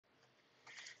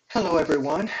Hello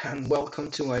everyone and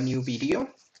welcome to a new video.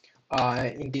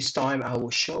 In this time I will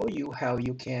show you how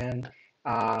you can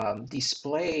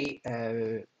display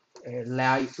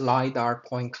LiDAR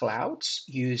point clouds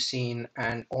using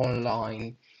an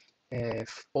online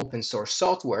open source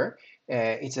software.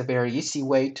 It's a very easy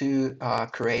way to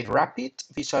create rapid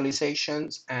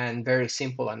visualizations and very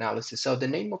simple analysis. So the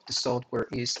name of the software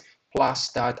is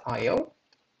plus.io.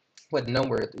 Well, the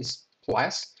number is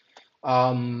plus.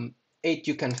 Um,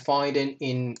 you can find it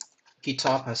in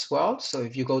GitHub as well. So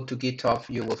if you go to GitHub,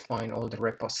 you will find all the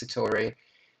repository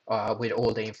with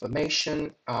all the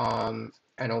information. And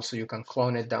also you can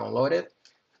clone it, download it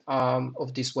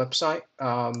of this website.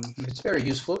 It's very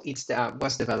useful.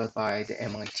 Was developed by the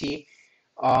MIT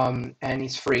and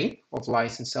it's free of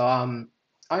license. So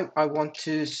I want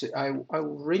to, I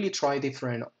really try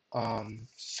different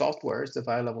softwares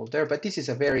available there, but this is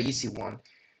a very easy one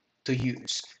to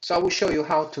use. So I will show you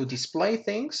how to display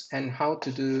things and how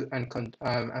to do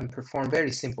and perform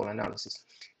very simple analysis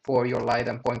for your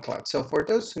LiDAR and point cloud. So for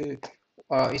those who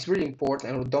it's really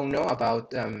important and who don't know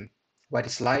about what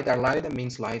is LiDAR, LiDAR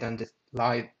means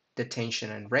light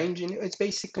detection and ranging. It's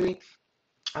basically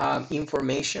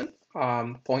information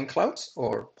point clouds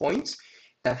or points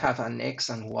that have an X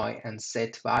and Y and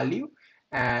Z value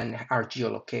and are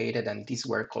geolocated, and these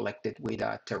were collected with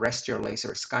a terrestrial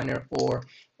laser scanner or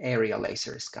aerial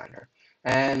laser scanner.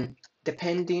 And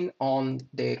depending on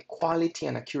the quality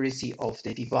and accuracy of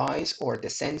the device or the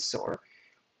sensor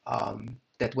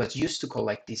that was used to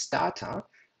collect this data,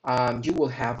 you will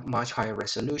have much higher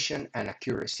resolution and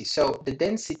accuracy. So the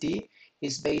density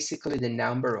is basically the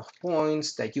number of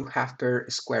points that you have per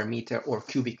square meter or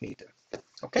cubic meter.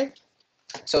 Okay,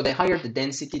 so the higher the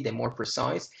density, the more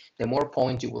precise, the more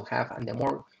points you will have, and the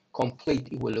more complete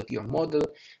it will look your model.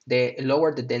 The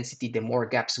lower the density, the more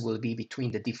gaps will be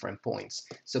between the different points.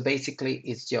 So basically,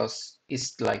 it's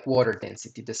like water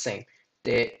density, the same.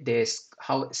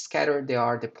 How scattered they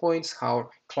are the points, how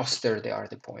clustered they are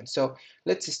the points. So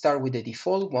let's start with the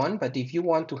default one. But if you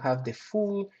want to have the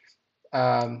full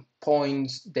the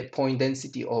point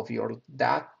density of your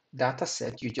data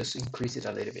set, you just increase it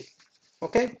a little bit.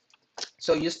 Okay,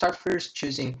 so you start first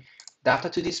choosing data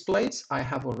to displays. I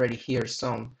have already here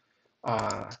some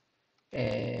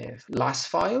LAS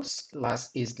files. LAS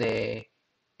is the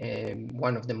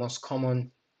one of the most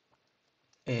common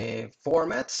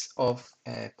formats of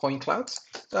point clouds.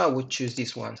 So I would choose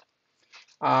this one.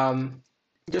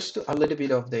 Just a little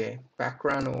bit of the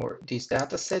background or this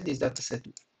data set. This data set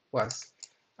was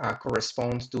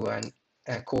corresponds to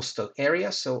a coastal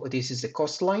area. So this is the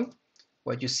coastline,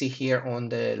 what you see here on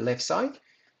the left side.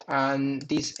 And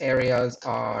these areas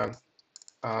are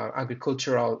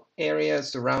agricultural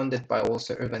areas surrounded by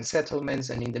also urban settlements.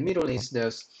 And in the middle is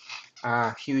this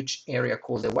huge area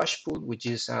called the wash pool, which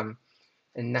is a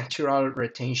natural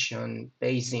retention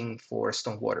basin for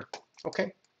stormwater.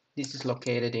 Okay, this is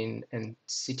located in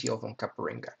city of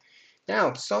Onkaparinga.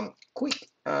 Now, some quick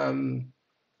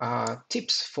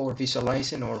tips for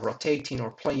visualizing or rotating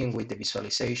or playing with the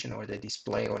visualization or the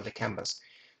display or the canvas.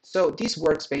 So this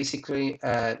works basically,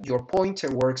 your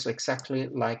pointer works exactly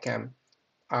like a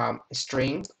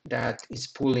string that is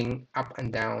pulling up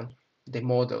and down the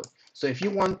model. So if you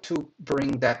want to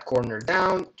bring that corner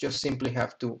down, just simply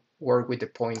have to work with the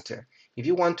pointer. If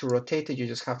you want to rotate it, you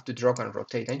just have to drag and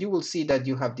rotate. And you will see that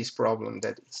you have this problem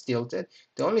that it's tilted.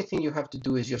 The only thing you have to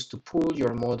do is just to pull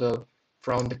your model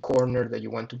from the corner that you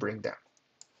want to bring down.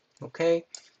 Okay,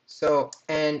 so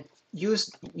and you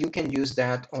can use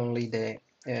that only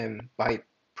by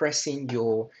pressing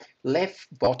your left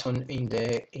button in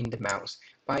the mouse.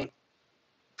 By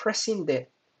pressing the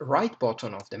right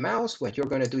button of the mouse, what you're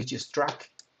going to do is just drag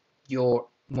your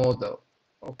model.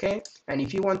 Okay, and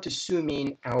if you want to zoom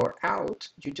in or out,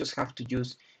 you just have to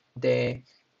use the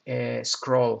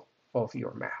scroll of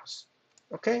your mouse.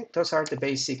 Okay, those are the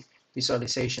basic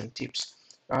visualization tips.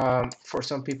 For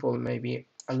some people, maybe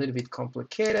a little bit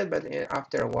complicated, but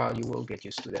after a while, you will get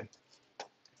used to them.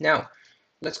 Now,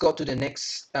 let's go to the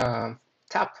next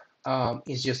tab.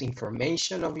 Is just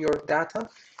information of your data.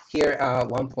 Here,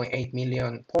 1.8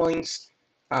 million points.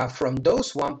 From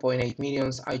those 1.8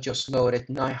 millions, I just loaded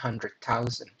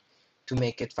 900,000 to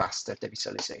make it faster, the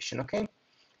visualization, okay?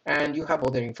 And you have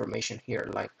other information here,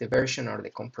 like the version or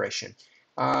the compression.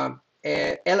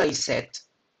 LAZ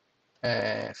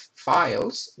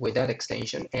files with that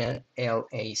extension,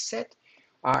 LAZ,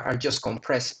 are just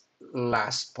compressed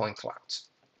LAS point clouds.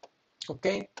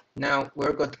 Okay, now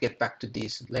we're going to get back to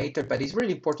this later, but it's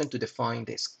really important to define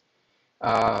this.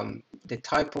 The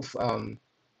type of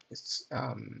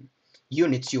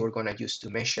units you are going to use to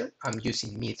measure. I'm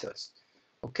using meters.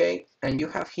 Okay, and you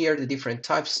have here the different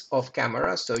types of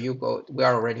cameras. So we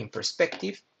are already in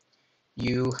perspective.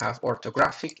 You have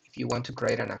orthographic. If you want to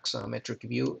create an axonometric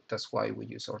view, that's why we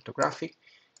use orthographic.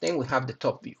 Then we have the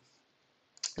top view.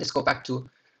 Let's go back to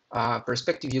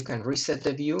perspective. You can reset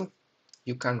the view.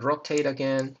 You can rotate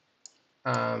again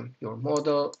your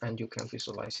model, and you can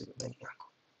visualize it at any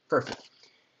angle. Perfect.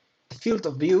 The field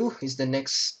of view is the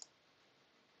next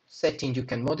setting you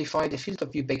can modify. The field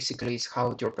of view basically is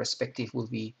how your perspective will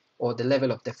be, or the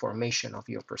level of deformation of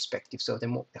your perspective. So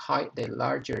the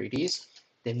larger it is,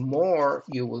 the more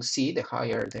you will see, the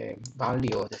higher the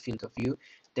value of the field of view,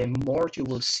 the more you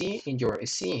will see in your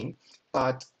scene,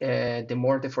 but the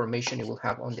more deformation it will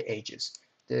have on the edges.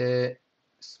 The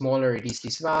smaller it is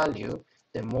this value,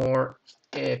 the more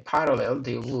parallel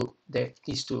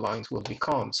these two lines will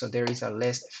become. So there is a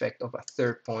less effect of a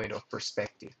third point of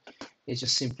perspective. It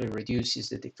just simply reduces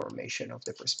the deformation of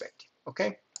the perspective,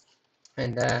 okay?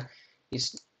 And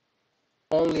it's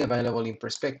only available in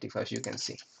perspective, as you can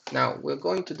see. Now, we're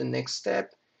going to the next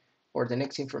step, or the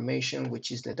next information,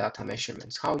 which is the data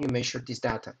measurements. How you measure this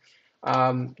data.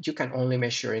 You can only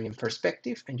measure it in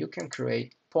perspective, and you can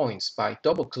create points by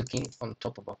double-clicking on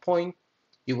top of a point.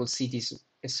 You will see this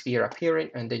sphere appearing,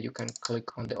 and then you can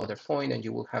click on the other point, and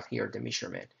you will have here the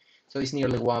measurement. So it's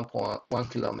nearly 1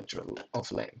 kilometer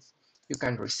of length. You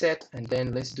can reset, and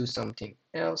then let's do something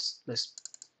else. Let's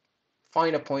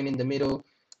find a point in the middle.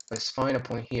 Let's find a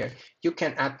point here. You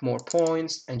can add more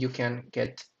points, and you can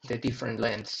get the different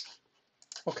lengths.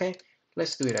 Okay,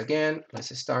 let's do it again.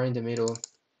 Let's start in the middle.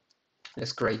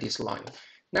 Let's create this line.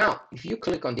 Now, if you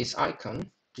click on this icon,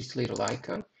 this little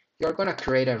icon, you're going to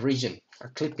create a region, a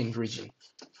clipping region.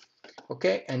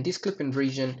 Okay, and this clipping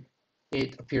region,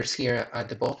 it appears here at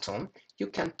the bottom. You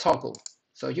can toggle.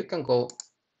 So you can go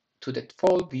to the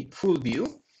full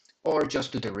view or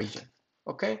just to the region.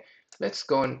 Okay, let's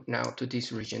go now to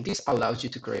this region. This allows you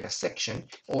to create a section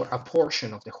or a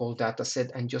portion of the whole data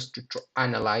set and just to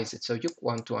analyze it. So you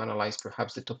want to analyze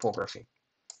perhaps the topography.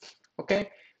 Okay,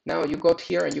 now you got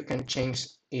here and you can change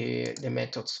the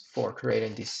methods for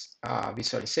creating this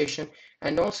visualization,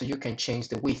 and also you can change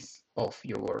the width of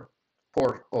your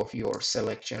port of your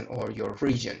selection or your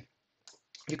region.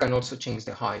 You can also change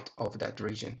the height of that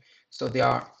region. So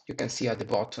you can see at the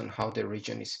bottom how the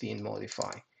region is being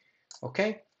modified.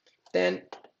 Okay, then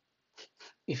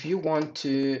if you want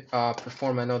to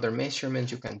perform another measurement,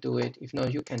 you can do it. If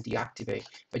not, you can deactivate,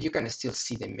 but you can still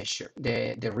see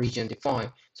the region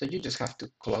defined. So you just have to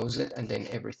close it, and then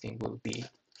everything will be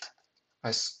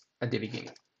as at the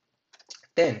beginning.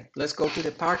 Then let's go to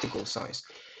the particle size.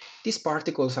 These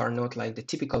particles are not like the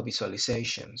typical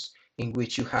visualizations in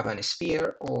which you have a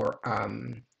sphere or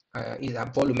is a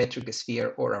volumetric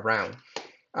sphere or a round.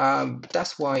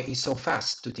 That's why it's so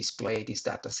fast to display this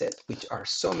data set, which are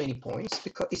so many points.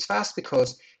 Because it's fast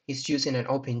because it's using an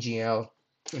OpenGL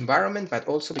environment, but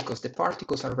also because the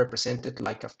particles are represented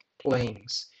like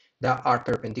planes that are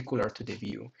perpendicular to the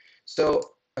view. So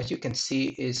as you can see,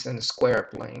 it's a square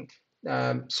plane.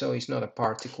 So it's not a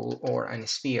particle or a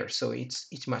sphere. So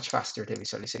it's much faster, the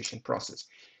visualization process.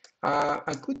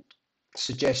 A good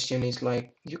suggestion is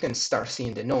like you can start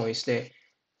seeing the noise.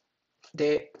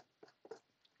 The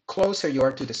closer you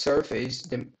are to the surface,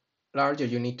 the larger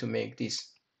you need to make this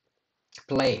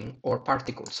plane or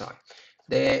particle size.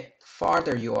 The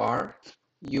farther you are,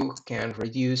 you can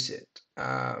reduce it.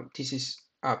 This is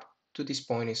up to this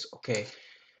point is okay.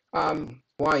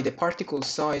 Why? The particle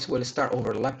size will start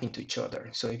overlapping to each other.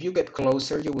 So if you get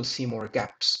closer, you will see more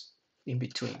gaps in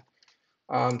between.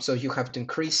 So you have to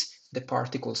increase the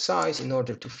particle size in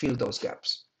order to fill those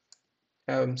gaps.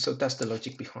 So that's the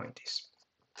logic behind this.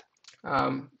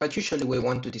 But usually we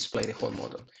want to display the whole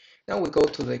model. Now we go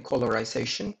to the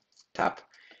colorization tab.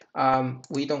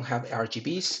 We don't have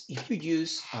RGBs. If you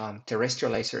use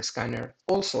terrestrial laser scanner,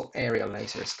 also aerial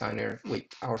laser scanner with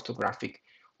orthographic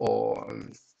or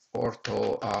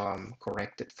ortho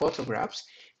corrected photographs,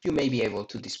 you may be able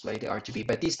to display the RGB.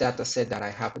 But this data set that I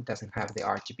have doesn't have the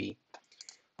RGB.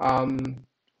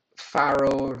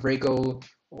 Faro, Regal,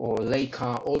 or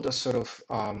Leica, all those sort of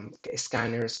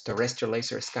scanners, terrestrial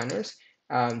laser scanners,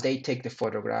 they take the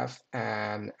photograph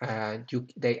and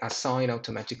they assign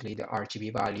automatically the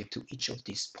RGB value to each of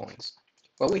these points.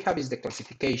 What we have is the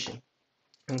classification,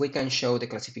 and we can show the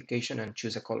classification and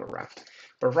choose a color ramp.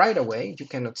 But right away, you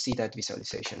cannot see that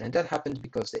visualization, and that happens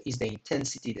because it's the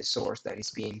intensity, the source that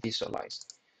is being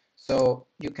visualized. So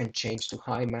you can change to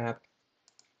high map,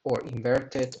 or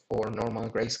inverted or normal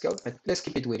grayscale, but let's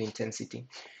keep it with intensity.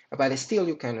 But still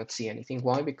you cannot see anything.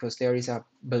 Why? Because there is a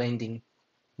blending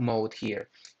mode here.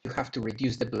 You have to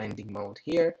reduce the blending mode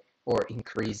here or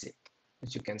increase it.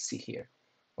 as you can see here.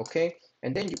 Okay,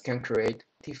 and then you can create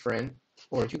different,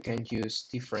 or you can use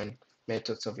different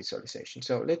methods of visualization.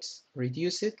 So let's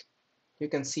reduce it. You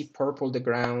can see purple the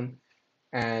ground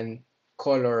and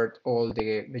colored all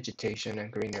the vegetation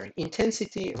and greenery.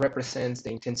 Intensity represents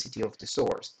the intensity of the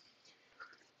source.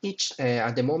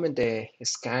 At the moment the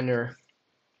scanner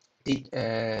did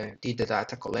the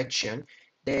data collection,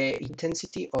 the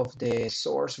intensity of the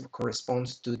source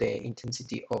corresponds to the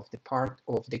intensity of the part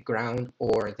of the ground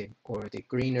or the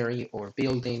greenery or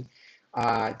building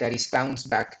that is bounced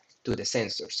back to the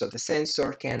sensor. So the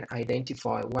sensor can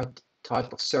identify what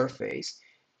type of surface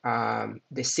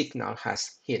the signal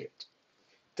has hit it.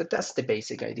 That's the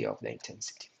basic idea of the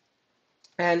intensity.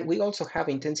 And we also have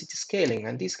intensity scaling,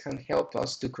 and this can help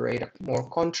us to create a more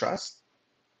contrast.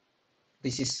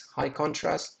 This is high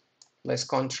contrast, less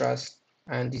contrast,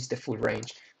 and this is the full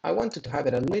range. I wanted to have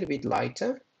it a little bit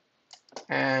lighter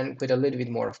and with a little bit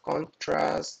more of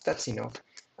contrast. That's enough.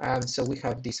 So we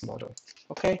have this model.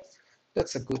 Okay,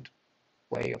 that's a good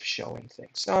way of showing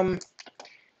things.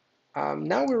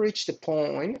 Now we reach the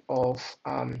point of,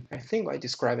 I think I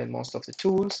described most of the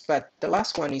tools, but the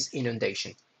last one is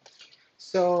inundation.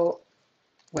 So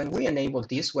when we enable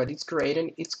this, what it's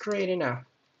creating a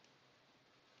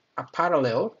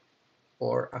parallel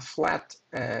or a flat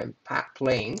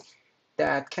plane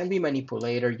that can be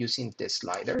manipulated using the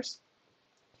sliders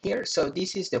here. So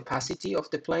this is the opacity of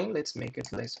the plane. Let's make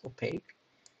it less opaque.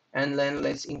 And then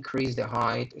let's increase the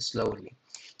height slowly.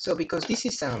 So because this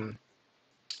is a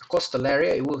coastal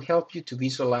area, it will help you to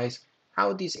visualize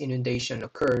how this inundation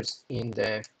occurs in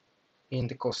the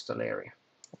coastal area.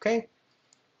 Okay,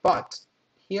 but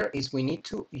here is we need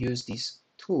to use this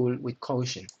tool with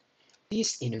caution.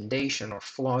 This inundation or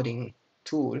flooding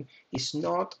tool is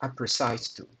not a precise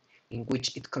tool in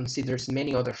which it considers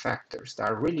many other factors that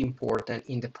are really important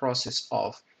in the process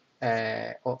of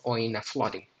or in a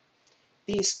flooding.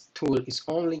 This tool is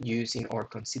only using or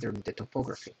considering the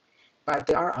topography, but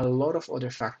there are a lot of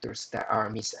other factors that are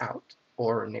missed out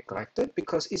or neglected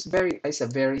because it's a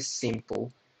very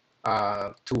simple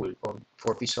tool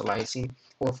for visualizing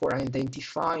or for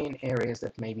identifying areas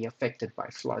that may be affected by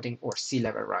flooding or sea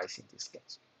level rise in this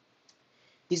case.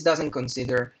 This doesn't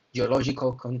consider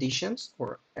geological conditions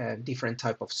or different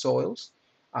type of soils,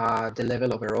 the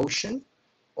level of erosion,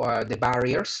 or the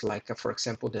barriers, like, for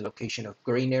example, the location of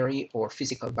greenery, or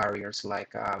physical barriers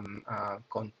like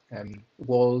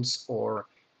walls or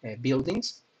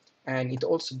buildings. And it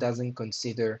also doesn't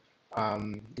consider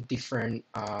the different,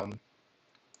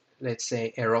 let's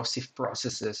say, erosive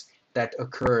processes that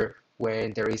occur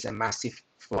when there is a massive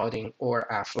flooding or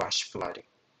a flash flooding.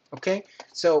 Okay,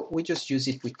 so we just use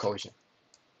it with caution.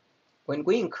 When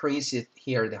we increase it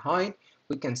here, the height,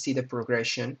 we can see the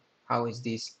progression. How is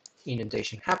this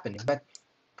inundation happening? But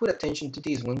put attention to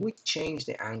this. When we change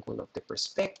the angle of the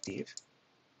perspective,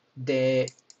 the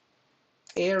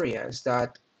areas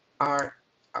that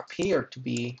appear to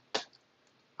be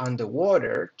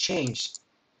underwater change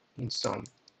in some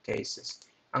cases.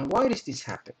 And why is this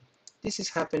happening? This is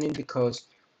happening because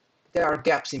there are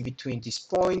gaps in between these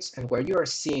points, and what you are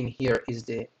seeing here is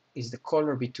the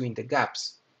color between the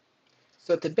gaps.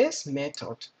 So the best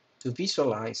method to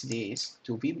visualize this,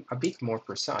 to be a bit more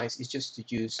precise, is just to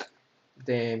use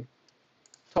the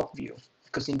top view,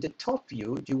 because in the top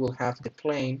view you will have the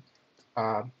plane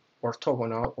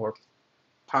orthogonal or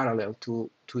parallel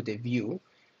to the view,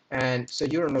 and so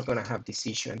you're not going to have this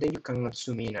issue, and then you cannot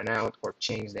zoom in and out or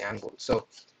change the angle. So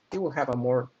you will have a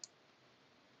more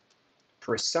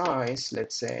precise,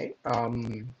 let's say,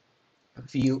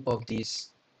 view of this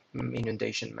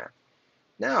inundation map.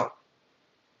 Now,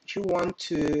 if you want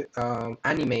to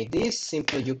animate this,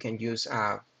 simply you can use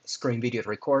a screen video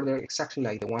recorder, exactly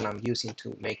like the one I'm using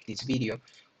to make this video,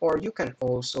 or you can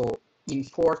also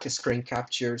import the screen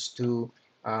captures to,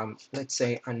 let's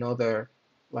say, another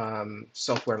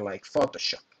software like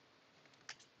Photoshop.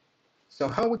 So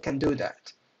how we can do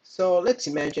that? So let's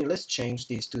change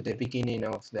this to the beginning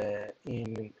of the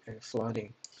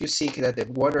flooding. You see that the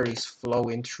water is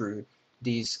flowing through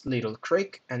this little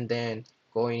creek and then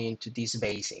going into this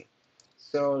basin.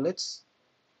 So let's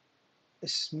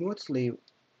smoothly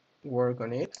work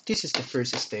on it. This is the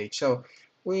first stage. So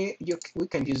we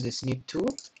can use the snip tool,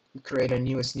 create a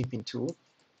new snipping tool,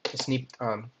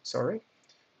 sorry.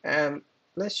 And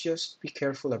let's just be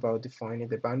careful about defining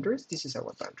the boundaries. This is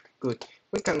our boundary. Good.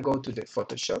 We can go to the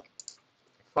Photoshop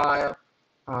file,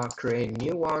 create a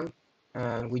new one,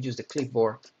 and we use the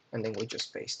clipboard, and then we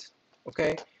just paste.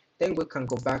 Okay. Then we can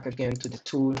go back again to the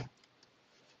tool,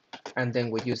 and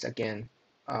then we use again.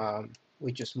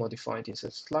 We just modify this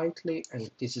slightly,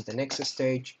 and this is the next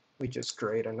stage. We just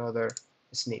create another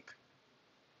snip.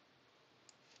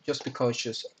 Just be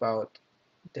cautious about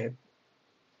the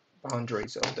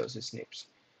boundaries of those snips.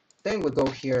 Then we go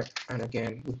here and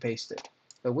again we paste it.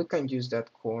 But we can use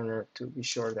that corner to be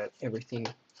sure that everything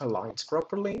aligns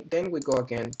properly. Then we go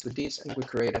again to this and we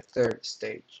create a third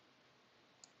stage,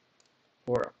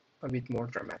 or a bit more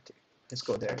dramatic. Let's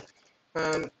go there.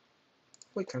 And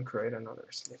we can create another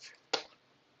snip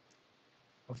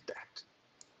of that.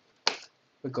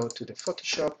 We go to the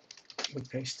Photoshop, we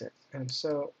paste it, and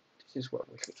so this is what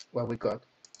we got.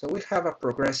 So we have a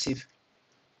progressive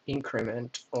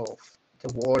increment of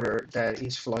the water that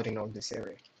is flooding on this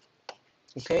area.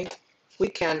 Okay, we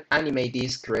can animate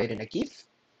this creating a GIF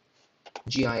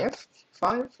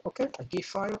file, okay, a GIF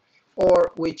file,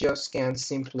 or we just can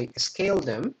simply scale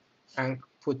them and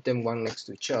put them one next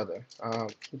to each other.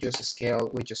 Just scale,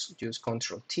 we just use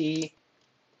Control T,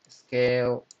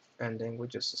 scale, and then we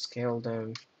just scale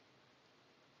them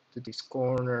to this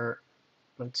corner.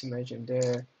 Let's imagine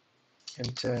there,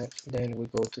 and then we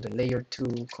go to the layer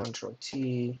 2, Control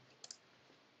T,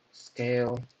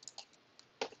 scale,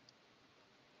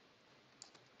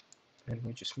 and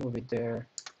we just move it there,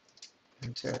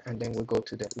 and then we go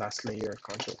to the last layer,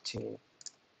 Control T,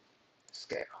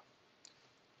 scale,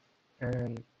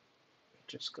 and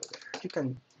just go there. You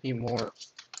can be more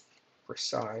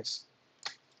precise,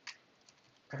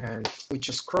 and we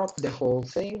just crop the whole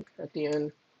thing at the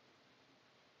end.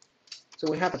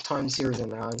 So we have a time series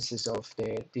analysis of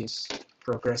this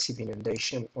progressive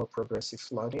inundation or progressive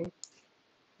flooding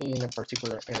in a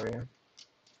particular area.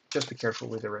 Just be careful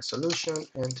with the resolution,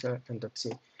 and that's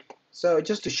it. So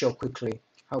just to show quickly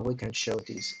how we can show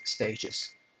these stages.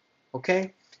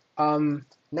 Okay,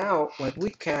 now what we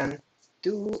can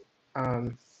do,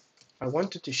 I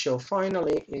wanted to show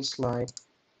finally is like,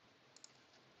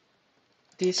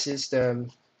 this is the,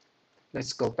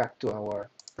 let's go back to our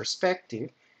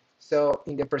perspective. So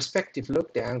in the perspective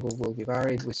look, the angle will be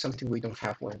varied with something we don't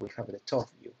have when we have the top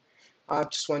view. I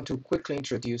just want to quickly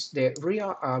introduce the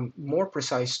real, more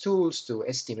precise tools to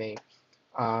estimate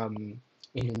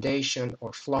inundation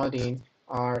or flooding.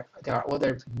 There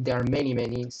are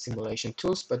many simulation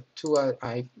tools, but two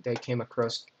they came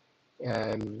across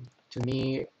to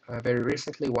me very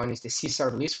recently. One is the Caesar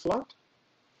list flood.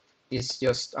 It's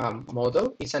just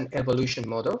model. It's an evolution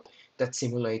model that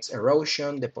simulates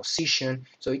erosion, deposition,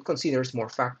 so it considers more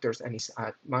factors and is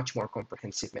a much more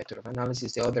comprehensive method of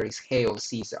analysis. The other is Hail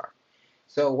Caesar.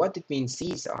 So what it means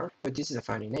Caesar, but this is a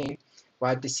funny name,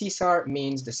 but the Caesar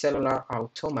means the cellular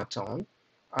automaton.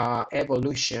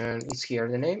 Evolution is here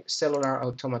the name, cellular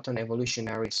automaton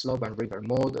evolutionary slope and river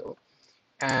model.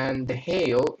 And the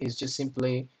Hail is just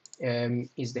simply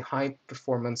is the high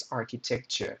performance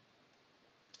architecture,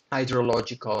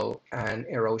 hydrological and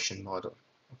erosion model.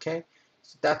 Okay,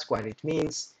 so that's what it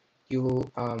means.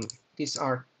 These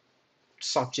are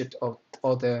subject of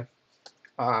other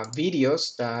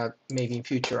videos that maybe in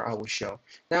future I will show.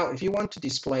 Now, if you want to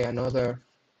display another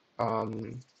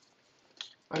point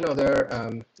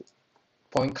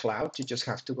cloud, you just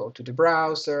have to go to the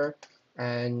browser,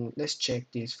 and let's check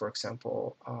this. For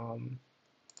example,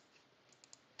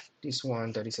 this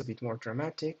one that is a bit more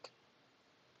dramatic,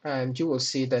 and you will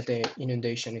see that the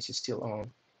inundation is still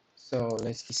on. So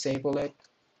let's disable it.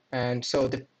 And so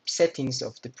the settings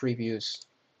of the previous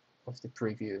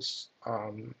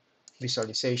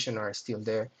visualization are still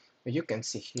there, but you can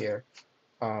see here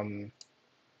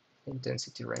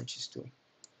intensity range is too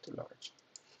large.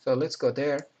 So let's go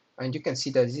there, and you can see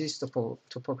that this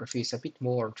topography is a bit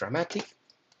more dramatic,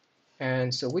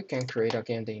 and so we can create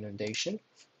again the inundation,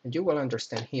 and you will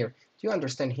understand here.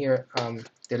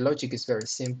 The logic is very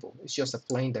simple. It's just a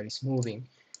plane that is moving.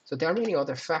 So there are many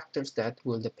other factors that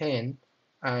will depend,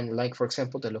 and like for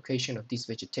example the location of this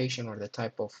vegetation or the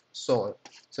type of soil.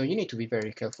 So you need to be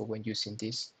very careful when using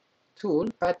this tool,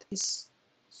 but it's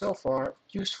so far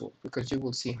useful because you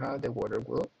will see how the water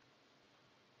will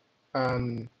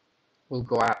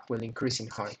go up, will increase in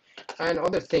height. And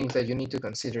other things that you need to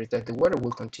consider is that the water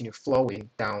will continue flowing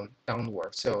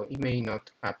downward. So it may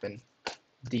not happen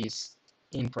this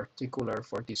in particular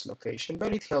for this location,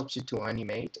 but it helps you to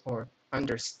animate or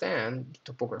understand the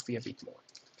topography a bit more.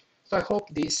 So I hope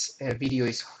this video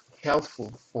is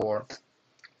helpful for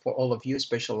all of you,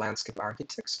 special landscape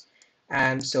architects.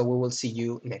 And so we will see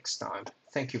you next time.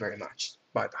 Thank you very much.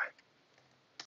 Bye-bye.